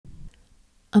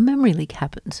A memory leak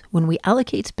happens when we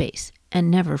allocate space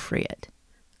and never free it.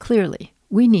 Clearly,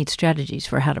 we need strategies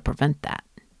for how to prevent that.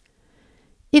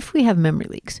 If we have memory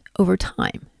leaks, over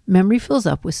time, memory fills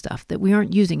up with stuff that we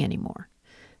aren't using anymore.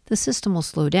 The system will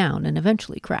slow down and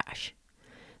eventually crash.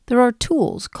 There are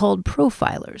tools called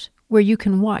profilers where you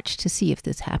can watch to see if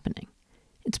this is happening.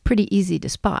 It's pretty easy to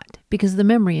spot because the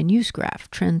memory and use graph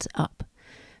trends up.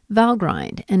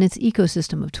 Valgrind and its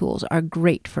ecosystem of tools are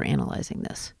great for analyzing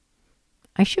this.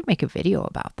 I should make a video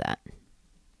about that.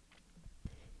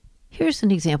 Here's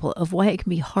an example of why it can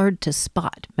be hard to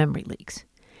spot memory leaks.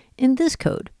 In this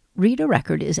code, read a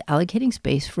record is allocating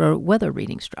space for a weather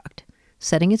reading struct,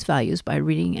 setting its values by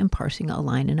reading and parsing a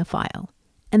line in a file,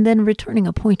 and then returning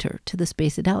a pointer to the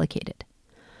space it allocated.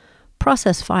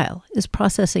 Process file is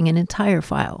processing an entire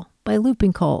file by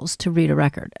looping calls to read a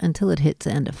record until it hits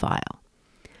end of file.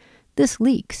 This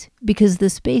leaks because the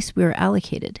space we are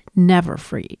allocated never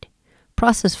freed.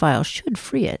 Process file should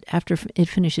free it after it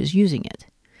finishes using it.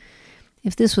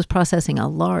 If this was processing a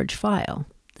large file,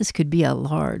 this could be a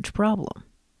large problem.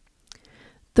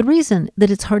 The reason that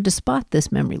it's hard to spot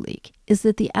this memory leak is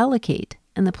that the allocate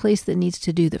and the place that needs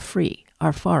to do the free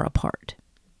are far apart.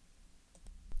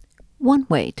 One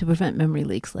way to prevent memory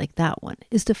leaks like that one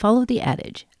is to follow the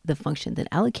adage, the function that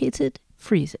allocates it,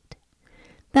 frees it.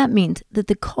 That means that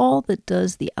the call that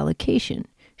does the allocation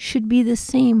should be the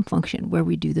same function where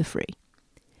we do the free.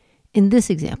 In this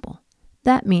example,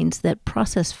 that means that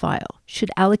process file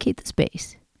should allocate the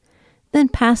space, then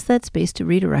pass that space to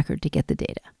read a record to get the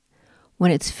data.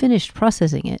 When it's finished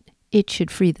processing it, it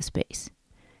should free the space.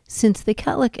 Since the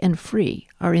calloc and free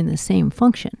are in the same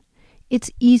function,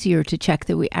 it's easier to check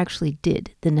that we actually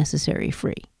did the necessary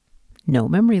free. No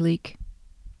memory leak.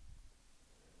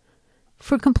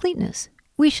 For completeness,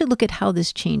 we should look at how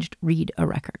this changed read a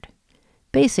record.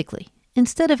 Basically,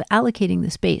 instead of allocating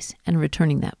the space and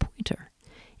returning that pointer,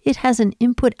 it has an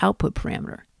input-output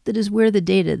parameter that is where the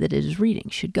data that it is reading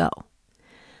should go.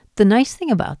 The nice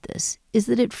thing about this is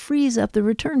that it frees up the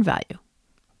return value.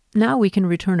 Now we can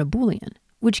return a Boolean,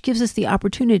 which gives us the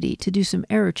opportunity to do some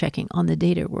error checking on the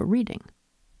data we're reading.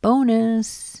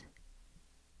 Bonus!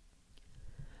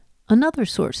 Another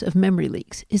source of memory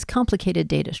leaks is complicated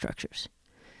data structures.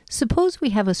 Suppose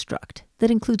we have a struct that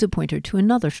includes a pointer to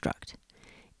another struct.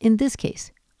 In this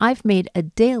case, I've made a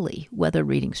daily weather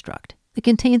reading struct that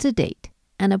contains a date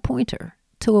and a pointer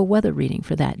to a weather reading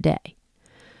for that day.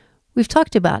 We've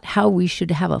talked about how we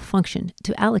should have a function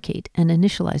to allocate and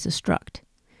initialize a struct.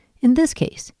 In this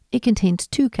case, it contains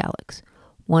two callocs,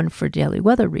 one for daily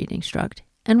weather reading struct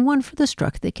and one for the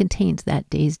struct that contains that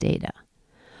day's data.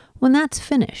 When that's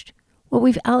finished, what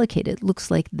we've allocated looks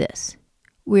like this.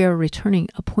 We are returning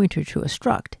a pointer to a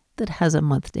struct that has a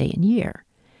month, day, and year,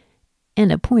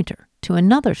 and a pointer to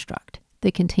another struct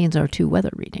that contains our two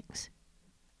weather readings.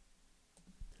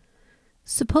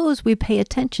 Suppose we pay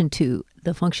attention to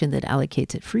the function that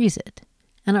allocates it, frees it,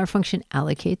 and our function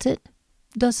allocates it,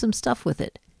 does some stuff with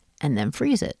it, and then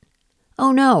frees it.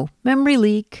 Oh no, memory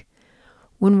leak!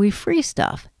 When we free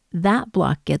stuff, that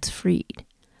block gets freed,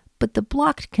 but the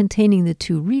block containing the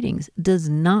two readings does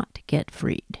not get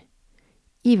freed.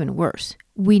 Even worse,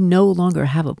 we no longer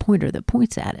have a pointer that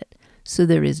points at it, so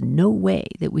there is no way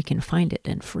that we can find it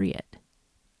and free it.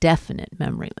 Definite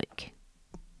memory leak.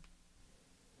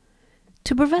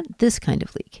 To prevent this kind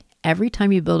of leak, every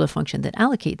time you build a function that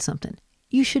allocates something,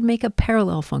 you should make a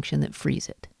parallel function that frees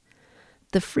it.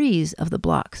 The freeze of the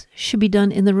blocks should be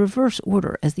done in the reverse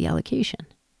order as the allocation.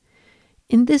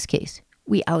 In this case,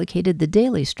 we allocated the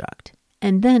daily struct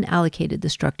and then allocated the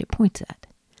struct it points at.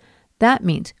 That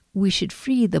means we should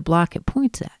free the block it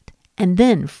points at and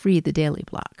then free the daily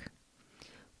block.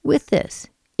 With this,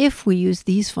 if we use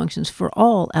these functions for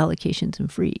all allocations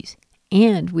and frees,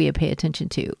 and we pay attention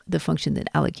to the function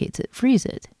that allocates it, frees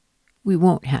it, we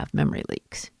won't have memory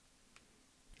leaks.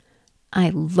 I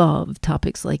love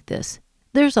topics like this.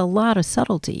 There's a lot of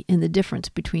subtlety in the difference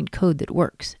between code that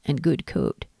works and good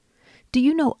code. Do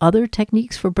you know other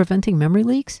techniques for preventing memory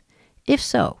leaks? If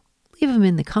so, leave them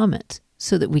in the comments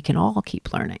so that we can all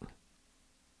keep learning.